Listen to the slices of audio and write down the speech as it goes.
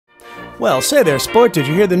Well, say there, sport, did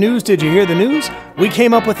you hear the news? Did you hear the news? We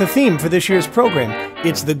came up with a theme for this year's program.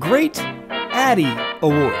 It's the Great ADDY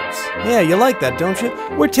Awards. Yeah, you like that, don't you?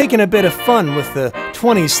 We're taking a bit of fun with the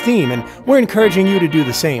 20s theme, and we're encouraging you to do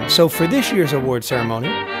the same. So for this year's award ceremony,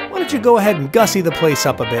 why don't you go ahead and gussy the place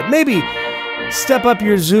up a bit? Maybe step up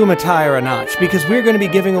your Zoom attire a notch, because we're going to be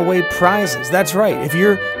giving away prizes. That's right. If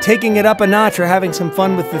you're taking it up a notch or having some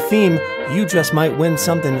fun with the theme, you just might win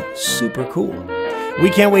something super cool. We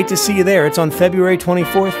can't wait to see you there. It's on February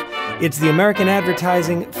 24th. It's the American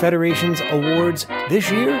Advertising Federation's awards this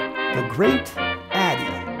year, the Great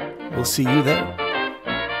ADDY. We'll see you there.